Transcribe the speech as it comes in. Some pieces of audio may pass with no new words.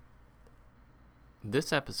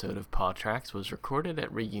This episode of Paw Tracks was recorded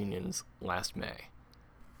at reunions last May.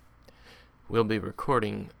 We'll be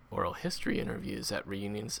recording oral history interviews at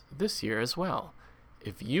reunions this year as well.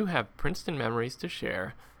 If you have Princeton memories to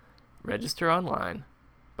share, register online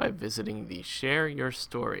by visiting the Share Your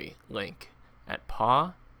Story link at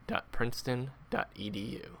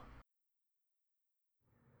paw.princeton.edu.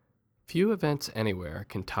 Few events anywhere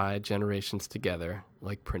can tie generations together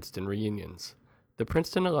like Princeton reunions. The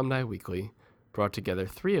Princeton Alumni Weekly brought together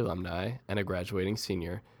 3 alumni and a graduating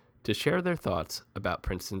senior to share their thoughts about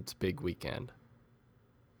Princeton's big weekend.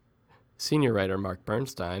 Senior writer Mark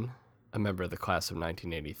Bernstein, a member of the class of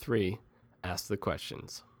 1983, asked the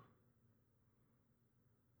questions.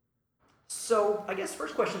 So I guess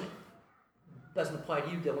first question doesn't apply to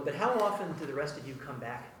you, Dylan, but how often do the rest of you come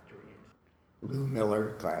back to reunions? Lou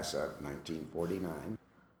Miller, class of 1949.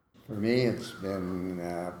 For me, it's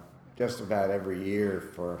been just about every year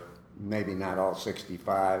for maybe not all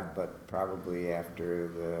 65, but probably after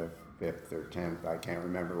the 5th or 10th. I can't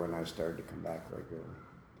remember when I started to come back regularly.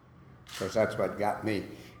 Of course, that's what got me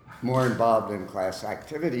more involved in class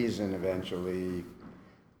activities and eventually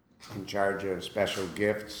in charge of special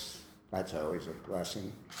gifts. That's always a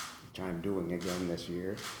blessing, which I'm doing again this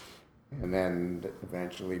year. And then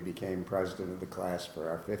eventually became president of the class for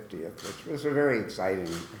our 50th, which was a very exciting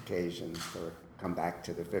occasion for come back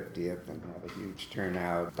to the 50th and have a huge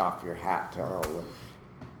turnout. Doff your hat to all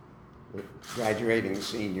the graduating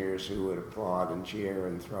seniors who would applaud and cheer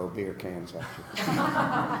and throw beer cans at you.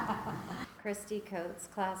 Christy Coates,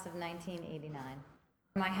 class of 1989.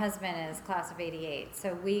 My husband is class of 88,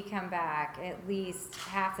 so we come back at least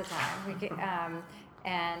half the time.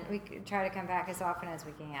 And we try to come back as often as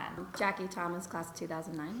we can. Jackie Thomas, class of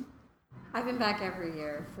 2009. I've been back every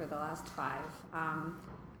year for the last 5,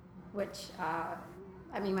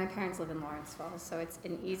 my parents live in Lawrenceville, so it's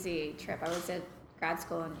an easy trip. I was at grad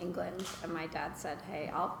school in England, and my dad said, hey,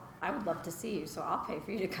 I would love to see you, so I'll pay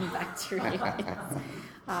for you to come back to reunions.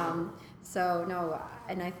 And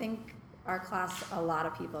I think our class, a lot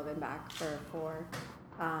of people have been back for 4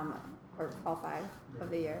 or all 5 of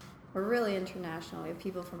the year. We're really international. We have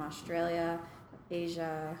people from Australia,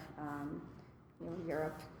 Asia,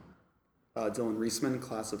 Europe. Dylan Reisman,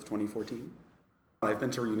 class of 2014. I've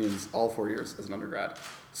been to reunions all 4 years as an undergrad.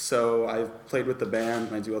 So I've played with the band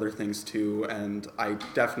and I do other things too. And I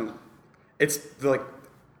definitely,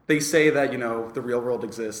 they say that, the real world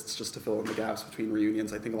exists just to fill in the gaps between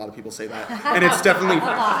reunions. I think a lot of people say that. And it's definitely...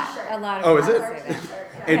 A lot of oh, is people it?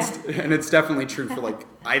 say that. It's definitely true for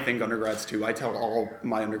I think undergrads too. I tell all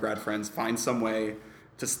my undergrad friends, find some way,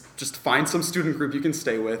 just find some student group you can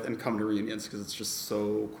stay with and come to reunions because it's just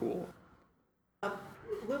so cool.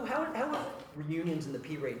 Lou, how have reunions in the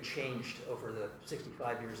P-Rate changed over the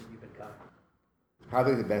 65 years that you've been coming?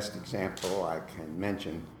 Probably the best example I can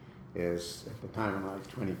mention is at the time of my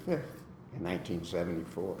 25th in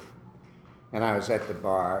 1974. And I was at the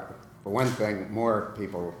bar. For one thing, more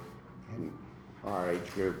people in our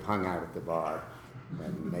age group hung out at the bar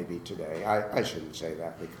than maybe today. I shouldn't say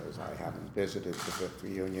that because I haven't visited the 5th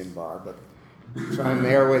reunion bar, but so I'm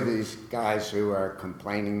there with these guys who are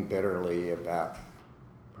complaining bitterly about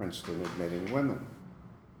Princeton admitting women.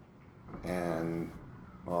 And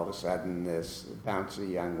all of a sudden this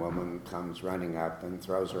bouncy young woman comes running up and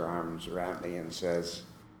throws her arms around me and says,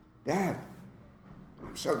 Dad,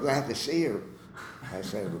 I'm so glad to see you. I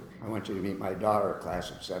said, I want you to meet my daughter, class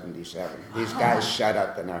of 77. These guys shut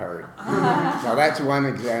up in a hurry. So that's one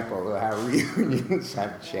example of how reunions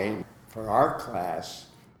have changed. For our class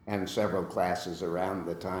and several classes around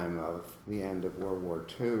the time of the end of World War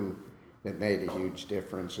II that made a huge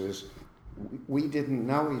difference is we didn't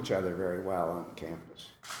know each other very well on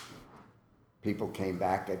campus. People came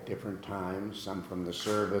back at different times, some from the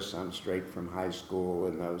service, some straight from high school.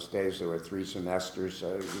 In those days, there were 3 semesters,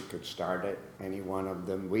 so you could start at any one of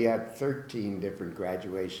them. We had 13 different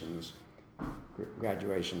graduation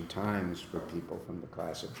times for people from the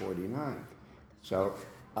class of 49. So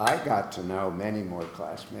I got to know many more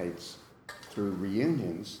classmates through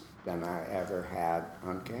reunions than I ever had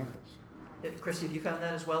on campus. Christy, have you found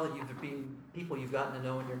that as well, that you've been people you've gotten to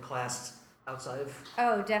know in your class outside of?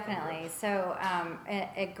 Oh, definitely. So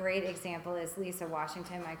a great example is Lisa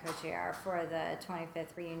Washington, my co-chair for the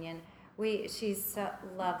 25th reunion. She's so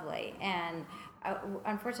lovely, and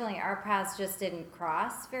unfortunately our paths just didn't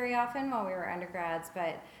cross very often while we were undergrads,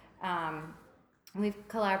 but we've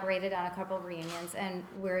collaborated on a couple of reunions, and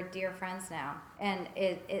we're dear friends now. And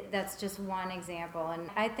that's just one example. And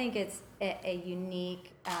I think it's a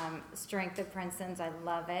unique strength of Princeton's. I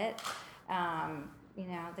love it.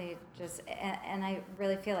 They just, and I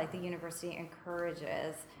really feel like the university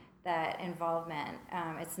encourages that involvement.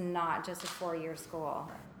 It's not just a 4-year school.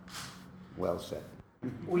 Well said.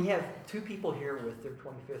 We have 2 people here with their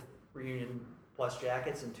 25th reunion plus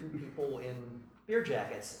jackets and 2 people in beer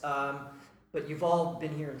jackets. But you've all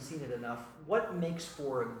been here and seen it enough. What makes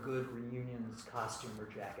for a good reunions costume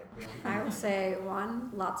or jacket? I would say one,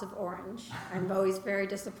 lots of orange. I'm always very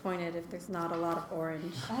disappointed if there's not a lot of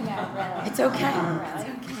orange. I know, really. It's okay.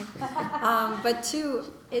 It's okay. But 2,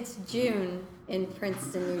 it's June in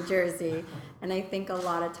Princeton, New Jersey, and I think a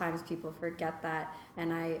lot of times people forget that.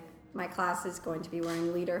 And my class is going to be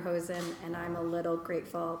wearing lederhosen, and I'm a little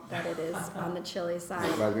grateful that it is on the chilly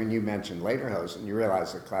side. Well, when you mentioned lederhosen, you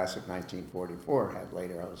realize the class of 1944 had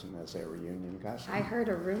lederhosen as their reunion costume. I heard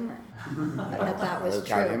a rumor that was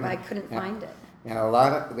Okay, true, but I couldn't yeah. find it. Now,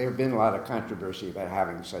 there have been a lot of controversy about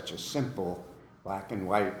having such a simple black and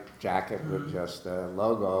white jacket with just a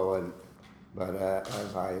logo, but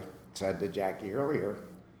as I said to Jackie earlier,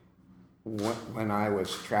 when I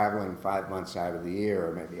was traveling 5 months out of the year,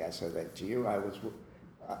 or maybe I said that to you,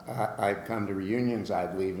 I'd come to reunions,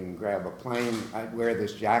 I'd leave and grab a plane, I'd wear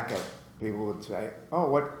this jacket. People would say,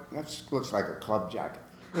 "Oh, that looks like a club jacket."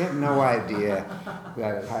 We had no idea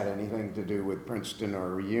that it had anything to do with Princeton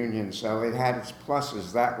or reunion, so it had its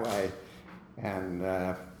pluses that way. And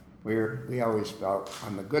we always felt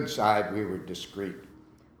on the good side we were discreet.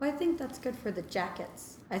 Well, I think that's good for the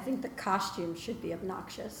jackets. I think the costume should be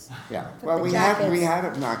obnoxious. Yeah, But well, the we jackets- had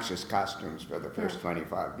obnoxious costumes for the first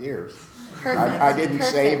 25 years. Perfect. I didn't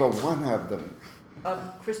Perfect. save a one of them.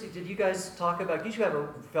 Christy, did you guys talk about, you have a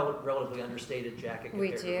relatively understated jacket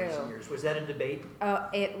We compared to do. recent years. Was that a debate? Oh,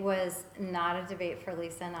 it was not a debate for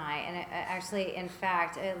Lisa and I, and actually, in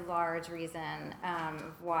fact, a large reason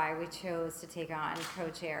why we chose to take on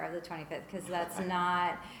co-chair of the 25th, because that's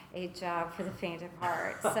not a job for the faint of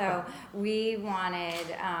heart. So we wanted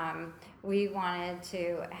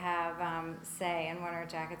to have say in what our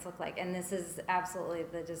jackets look like, and this is absolutely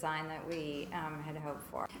the design that we had hoped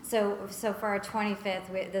for. So for our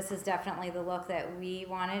 25th, this is definitely the look that we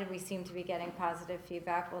wanted. We seem to be getting positive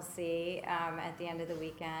feedback. We'll see at the end of the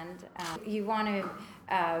weekend. You want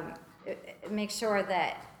to make sure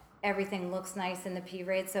that everything looks nice in the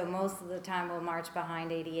P-Raid, so most of the time we'll march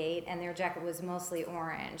behind 88, and their jacket was mostly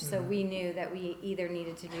orange. So we knew that we either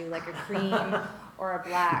needed to do like a cream or a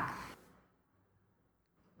black.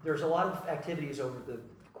 There's a lot of activities over the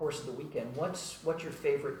course of the weekend. What's your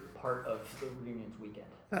favorite part of the reunions weekend?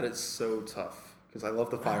 That is so tough because I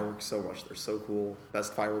love the fireworks so much. They're so cool.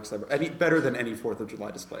 Best fireworks ever. Better than any 4th of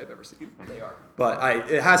July display I've ever seen. They are. But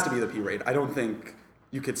it has to be the P-Raid. I don't think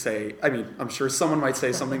you could say, I mean, I'm sure someone might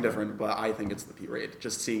say something different, but I think it's the P-Raid.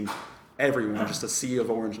 Just seeing everyone, just a sea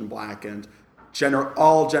of orange and black, and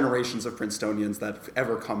all generations of Princetonians that have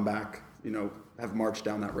ever come back, have marched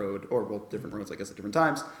down that road, or well, different roads, I guess, at different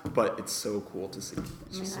times, but it's so cool to see.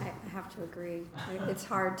 I have to agree. It's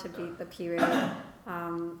hard to beat the P-Raid.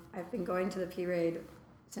 I've been going to the P-Raid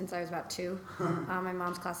since I was about 2. My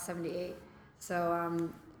mom's class is 78. So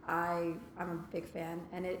I'm a big fan.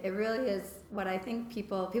 And it really is what I think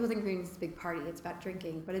people think reunion is a big party. It's about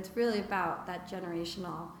drinking, but it's really about that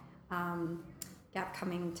generational gap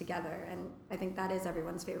coming together. And I think that is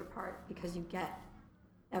everyone's favorite part, because you get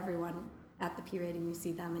everyone at the P-Raid and you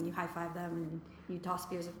see them and you high-five them and you toss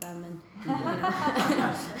beers at them,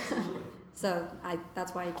 and so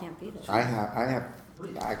that's why you can't beat it. I have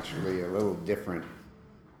actually a little different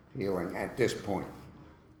feeling at this point,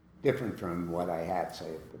 different from what I had, say,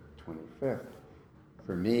 at the 25th.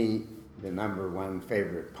 For me, the number one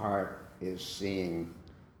favorite part is seeing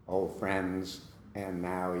old friends, and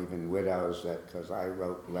now even widows, because I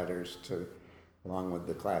wrote letters along with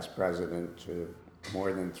the class president, to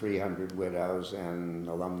more than 300 widows and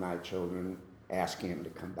alumni children asking him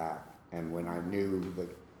to come back. And when I knew the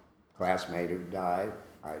classmate who died,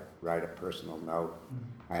 I'd write a personal note.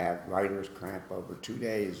 I had writer's cramp over 2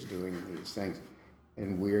 days doing these things.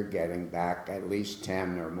 And we're getting back at least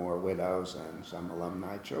 10 or more widows and some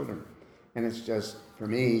alumni children. And it's just, for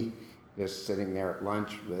me, just sitting there at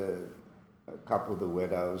lunch with a couple of the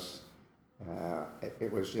widows,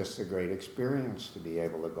 it was just a great experience to be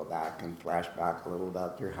able to go back and flash back a little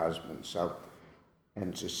about your husband. So,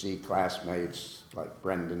 and to see classmates like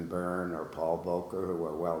Brendan Byrne or Paul Volcker, who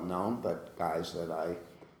are well known, but guys that I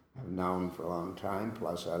have known for a long time,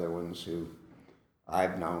 plus other ones who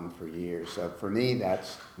I've known for years. So for me,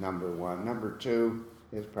 that's number one. Number 2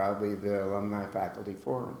 is probably the alumni faculty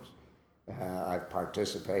forums. I've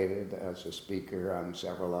participated as a speaker on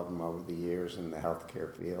several of them over the years in the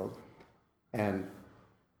healthcare field. And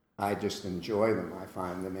I just enjoy them. I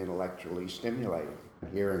find them intellectually stimulating.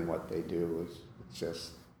 Hearing what they do is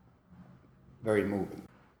just very moving.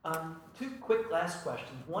 Two quick last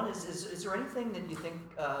questions. One is there anything that you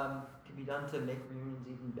think can be done to make reunions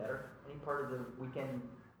even better? Any part of the weekend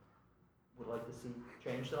would like to see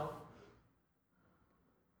changed at all?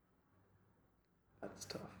 That's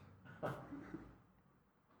tough.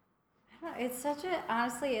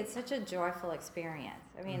 Honestly, it's such a joyful experience.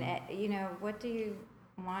 I mean, what do you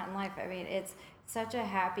want in life? I mean, it's such a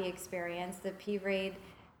happy experience. The P-Raid,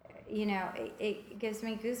 it gives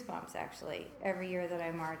me goosebumps actually every year that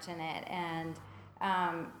I march in it. And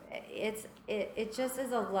it just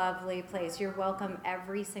is a lovely place. You're welcome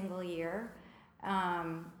every single year,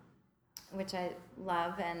 which I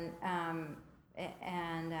love and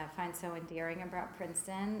find so endearing about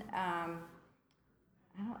Princeton.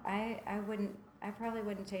 I probably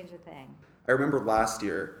wouldn't change a thing. I remember last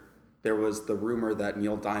year there was the rumor that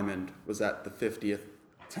Neil Diamond was at the 50th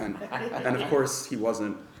tent, and of course he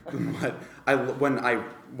wasn't. But when I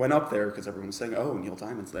went up there, because everyone was saying, "Oh, Neil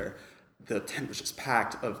Diamond's there," the tent was just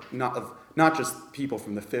packed of not just people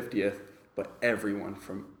from the 50th, but everyone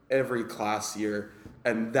from every class year,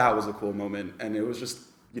 and that was a cool moment. And it was just,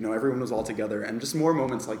 everyone was all together, and just more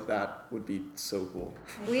moments like that would be so cool.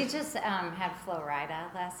 We just had Florida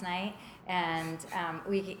last night, and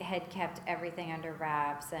we had kept everything under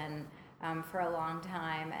wraps and for a long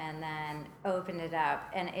time, and then opened it up,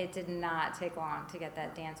 and it did not take long to get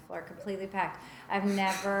that dance floor completely packed. I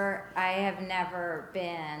have never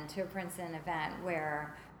been to a Princeton event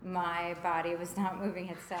where my body was not moving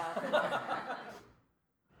itself.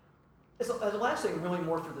 The last thing, really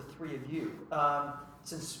more for the three of you,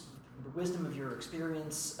 since the wisdom of your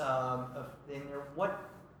experience of being there, what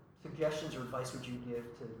suggestions or advice would you give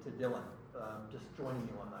to Dylan, just joining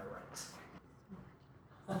you on my ranks?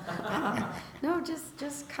 No,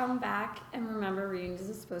 just come back and remember reunions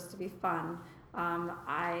is supposed to be fun.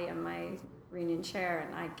 I am my reunion chair,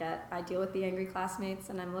 and I deal with the angry classmates,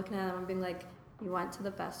 and I'm looking at them and being like, you went to the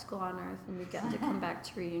best school on earth and you get to come back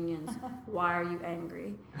to reunions. Why are you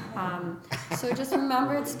angry? So just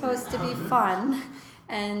remember it's supposed to be fun,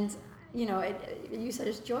 and you said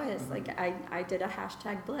it's joyous. Like I did a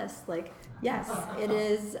 #bliss. Like, yes, it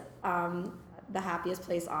is the happiest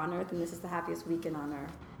place on earth, and this is the happiest weekend on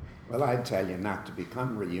earth. Well, I'd tell you not to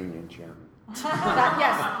become reunion chairman.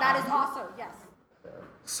 That is also, yes.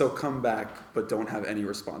 So come back, but don't have any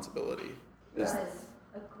responsibility. That is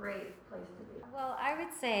a great place to be. Well, I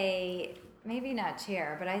would say maybe not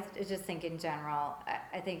chair, but I just think in general,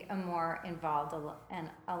 I think a more involved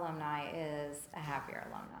alumni is a happier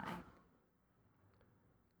alumni.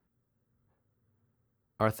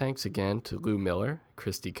 Our thanks again to Lou Miller,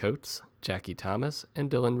 Christy Coates, Jackie Thomas,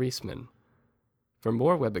 and Dylan Reisman. For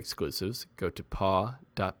more web exclusives, go to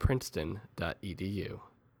paw.princeton.edu.